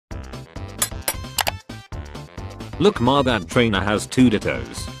Look ma, that trainer has 2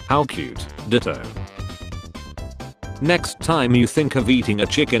 dittos. How cute. Ditto. Next time you think of eating a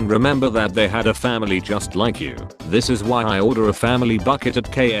chicken, remember that they had a family just like you. This is why I order a family bucket at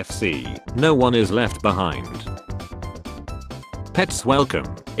KFC. No one is left behind. Pets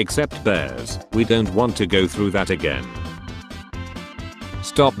welcome, except bears. We don't want to go through that again.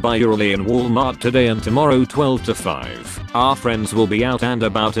 Stop by Urali and Walmart today and tomorrow 12 to 5. Our friends will be out and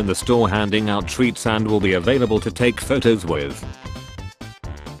about in the store handing out treats and will be available to take photos with.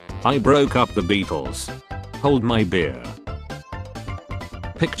 I broke up the Beatles. Hold my beer.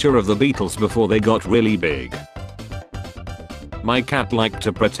 Picture of the Beatles before they got really big. My cat liked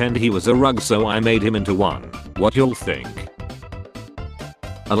to pretend he was a rug, so I made him into one. What you'll think?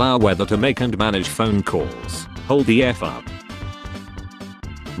 Allow weather to make and manage phone calls. Hold the F up.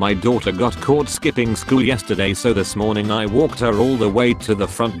 My daughter got caught skipping school yesterday, so this morning I walked her all the way to the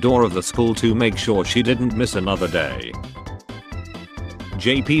front door of the school to make sure she didn't miss another day.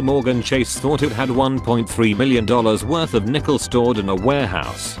 JP Morgan Chase thought it had $1.3 million worth of nickel stored in a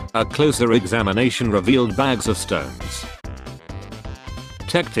warehouse. A closer examination revealed bags of stones.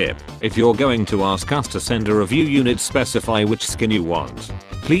 Tech tip: if you're going to ask us to send a review unit, specify which skin you want.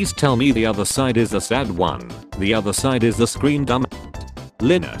 Please tell me the other side is the sad one, the other side is the screen dumb.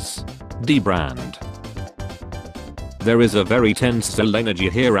 Linus. Debrand. There is a very tense cell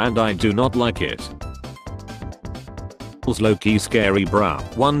energy here and I do not like it. Low-key scary bruh.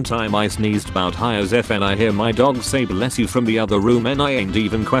 One time I sneezed about high as F and I hear my dog say bless you from the other room and I ain't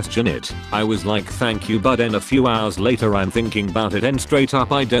even question it. I was like thank you, but then a few hours later I'm thinking about it and straight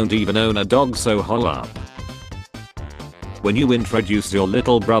up I don't even own a dog, so Hol'Up. When you introduce your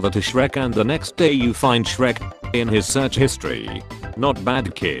little brother to Shrek and the next day you find Shrek in his search history. Not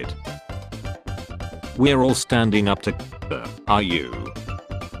bad, kid. We're all standing up to her. Are you?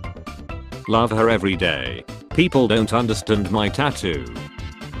 Love her every day. People don't understand my tattoo.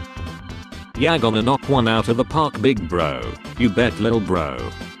 Yeah, gonna knock one out of the park, big bro. You bet, little bro.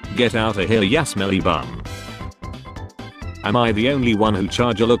 Get out of here, ya smelly bum. Am I the only one who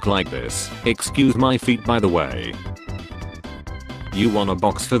charge a look like this? Excuse my feet, by the way. You want a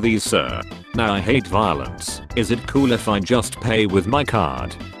box for these, sir? Nah, I hate violence. Is it cool if I just pay with my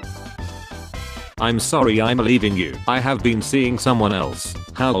card? I'm sorry, I'm leaving you. I have been seeing someone else.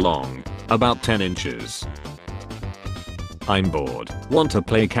 How long? About 10 inches. I'm bored. Want to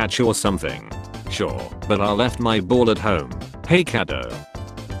play catch or something? Sure, but I left my ball at home. Hey kiddo.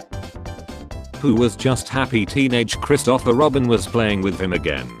 Who was just happy teenage Christopher Robin was playing with him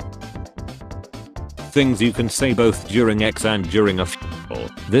again. Things you can say both during X and during a f***.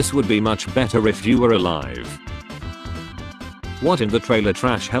 This would be much better if you were alive. What in the trailer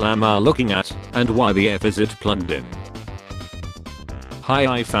trash hell am I looking at, and why the F is it plugged in? Hi,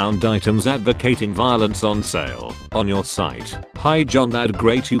 I found items advocating violence on sale on your site. Hi John, that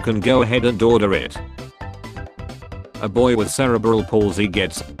great, you can go ahead and order it. A boy with cerebral palsy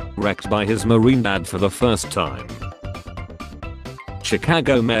gets wrecked by his marine dad for the first time.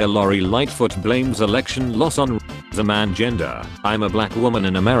 Chicago Mayor Lori Lightfoot blames election loss on the man gender. I'm a black woman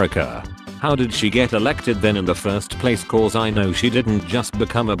in America. How did she get elected then in the first place? Cause I know she didn't just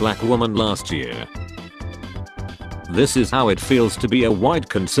become a black woman last year. This is how it feels to be a white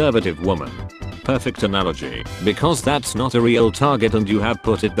conservative woman. Perfect analogy, because that's not a real target and you have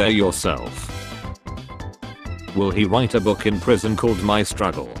put it there yourself. Will he write a book in prison called My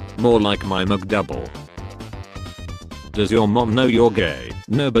Struggle? More like My McDouble. Does your mom know you're gay?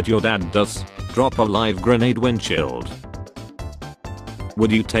 No, but your dad does. Drop a live grenade when chilled.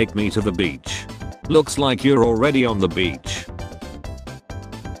 Would you take me to the beach? Looks like you're already on the beach.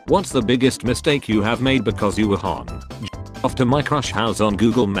 What's the biggest mistake you have made because you were off to my crush house on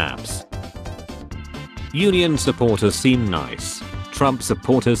Google Maps? Union supporters seem nice. Trump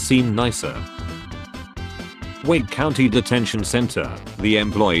supporters seem nicer. Wake County Detention Center. The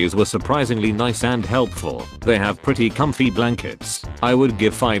employees were surprisingly nice and helpful. They have pretty comfy blankets. I would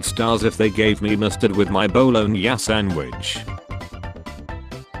give 5 stars if they gave me mustard with my bologna sandwich.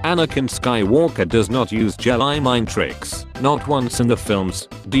 Anakin Skywalker does not use Jedi mind tricks. Not once in the films.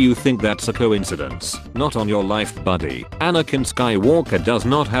 Do you think that's a coincidence? Not on your life, buddy. Anakin Skywalker does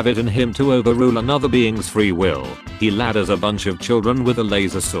not have it in him to overrule another being's free will. He ladders a bunch of children with a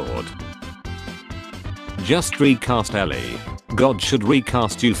laser sword. Just recast Ellie. God should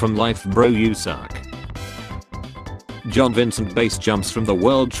recast you from life, bro, you suck. John Vincent base jumps from the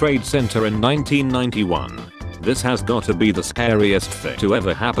World Trade Center in 1991. This has got to be the scariest thing to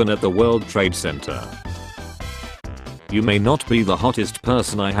ever happen at the World Trade Center. You may not be the hottest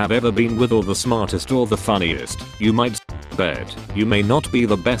person I have ever been with or the smartest or the funniest. You might bed. You may not be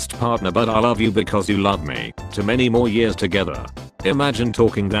the best partner, but I love you because you love me. To many more years together. Imagine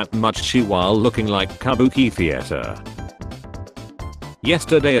talking that much shit while looking like kabuki theater.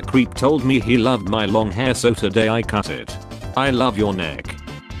 Yesterday a creep told me he loved my long hair, so today I cut it. I love your neck.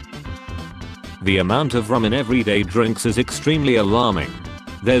 The amount of rum in everyday drinks is extremely alarming.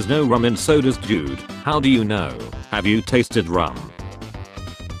 There's no rum in sodas, dude. How do you know? Have you tasted rum?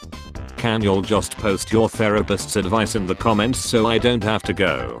 Can y'all just post your therapist's advice in the comments so I don't have to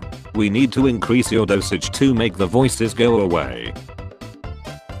go? We need to increase your dosage to make the voices go away.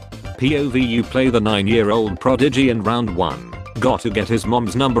 POV, you play the 9-year-old prodigy in round 1. Got to get his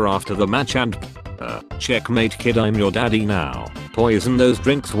mom's number after the match and checkmate kid, I'm your daddy now. Poison those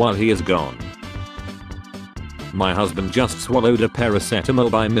drinks while he is gone. My husband just swallowed a paracetamol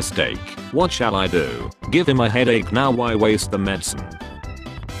by mistake. What shall I do? Give him a headache now, why waste the medicine?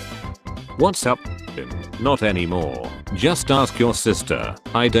 What's up? Not anymore. Just ask your sister.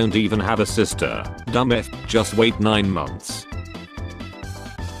 I don't even have a sister. Dumb F, just wait 9 months.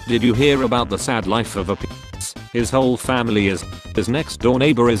 Did you hear about the sad life of a p***? His whole family is, his next door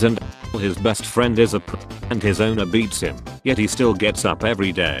neighbor is, and his best friend is a and his owner beats him, yet he still gets up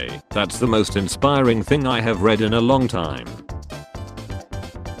every day. That's the most inspiring thing I have read in a long time.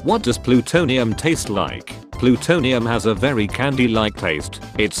 What does plutonium taste like? Plutonium has a very candy-like taste.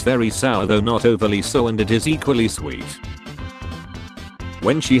 It's very sour though not overly so, and it is equally sweet.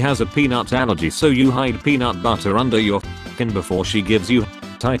 When she has a peanut allergy, so you hide peanut butter under your f***ing before she gives you,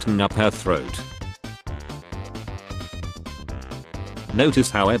 tighten up her throat.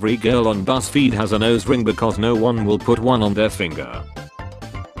 Notice how every girl on BuzzFeed has a nose ring because no one will put one on their finger.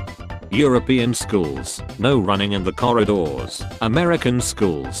 European schools, no running in the corridors. American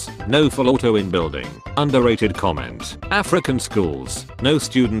schools, no full auto in building. Underrated comment. African schools, no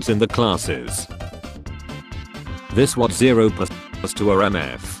students in the classes. This what 0% does to our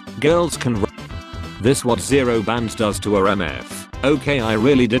MF. Girls can This what 0 bands does to our MF. Okay, I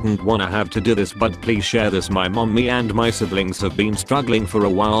really didn't wanna have to do this, but please share this. My mom, me and my siblings have been struggling for a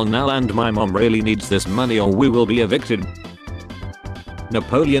while now, and my mom really needs this money or we will be evicted.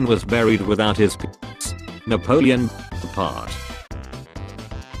 Napoleon was buried without his p***s. Napoleon apart.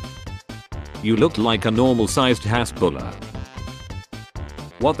 You looked like a normal sized Hasbulla.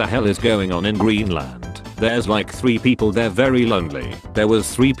 What the hell is going on in Greenland? There's like 3 people there, very lonely. There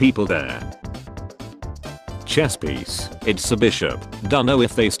was 3 people there. Chess piece. It's a bishop. Dunno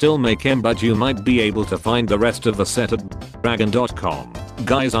if they still make him, but you might be able to find the rest of the set at dragon.com.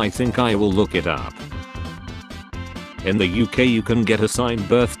 Guys, I think I will look it up. In the UK you can get a signed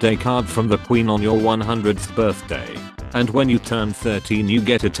birthday card from the Queen on your 100th birthday. And when you turn 13 you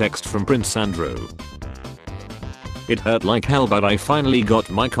get a text from Prince Andrew. It hurt like hell, but I finally got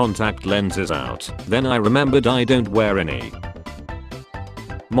my contact lenses out. Then I remembered I don't wear any.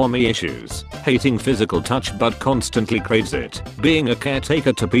 Mommy issues. Hating physical touch but constantly craves it. Being a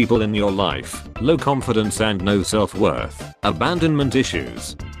caretaker to people in your life. Low confidence and no self-worth. Abandonment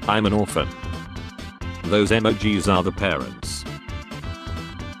issues. I'm an orphan. Those emojis are the parents.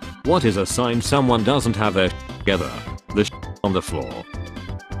 What is a sign someone doesn't have their together? The on the floor.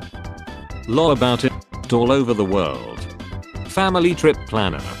 Law about it all over the world. Family trip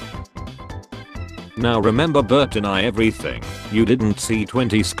planner. Now remember Bert and I everything. You didn't see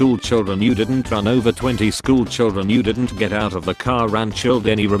 20 school children, you didn't run over 20 school children, you didn't get out of the car and chilled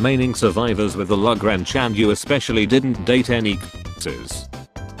any remaining survivors with a lug wrench, and you especially didn't date any c***s.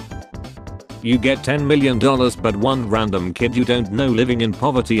 You get $10 million but one random kid you don't know living in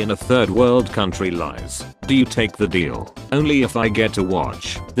poverty in a third world country lies. Do you take the deal? Only if I get to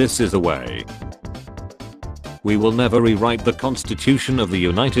watch. This is the way. We will never rewrite the Constitution of the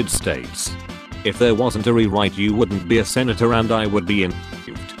United States. If there wasn't a rewrite you wouldn't be a senator and I would be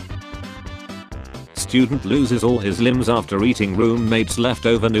improved. Student loses all his limbs after eating roommate's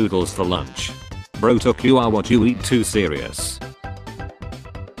leftover noodles for lunch. Bro took you are what you eat too serious.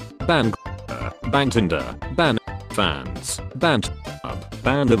 Ban ban Tinder, ban fans, ban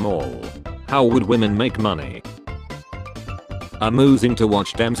ban them all. How would women make money? Amusing to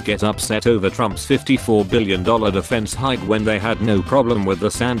watch Dems get upset over Trump's $54 billion defense hike when they had no problem with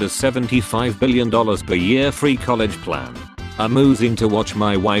the Sanders $75 billion per year free college plan. Amusing to watch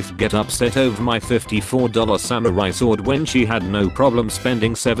my wife get upset over my $54 samurai sword when she had no problem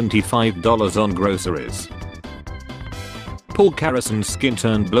spending $75 on groceries. Paul Harrison's skin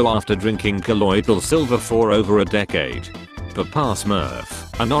turned blue after drinking colloidal silver for over a decade. Papa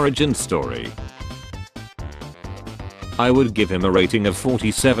Smurf, an origin story. I would give him a rating of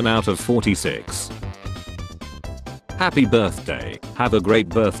 47 out of 46. Happy birthday. Have a great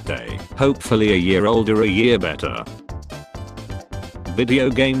birthday. Hopefully a year older, a year better. Video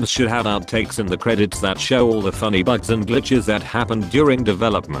games should have outtakes in the credits that show all the funny bugs and glitches that happened during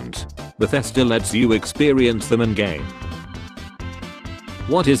development. Bethesda lets you experience them in game.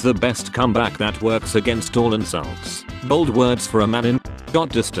 What is the best comeback that works against all insults? Bold words for a man in shot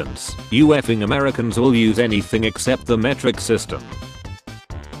distance. You effing Americans will use anything except the metric system.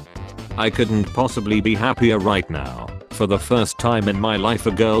 I couldn't possibly be happier right now. For the first time in my life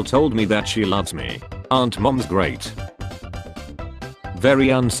a girl told me that she loves me. Aunt Mom's great. Very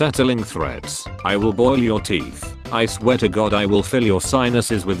unsettling threats. I will boil your teeth. I swear to God I will fill your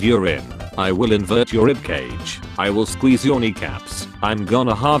sinuses with urine. I will invert your ribcage. I will squeeze your kneecaps. I'm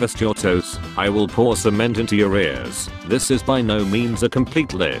gonna harvest your toes. I will pour cement into your ears. This is by no means a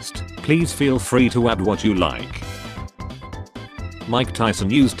complete list. Please feel free to add what you like. Mike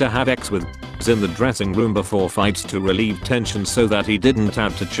Tyson used to have sex with in the dressing room before fights to relieve tension so that he didn't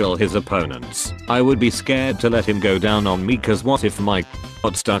have to chill his opponents. I would be scared to let him go down on me cause what if Mike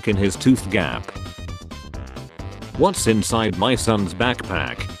got stuck in his tooth gap? What's inside my son's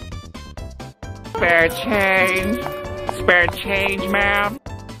backpack? Spare change. Spare change, ma'am.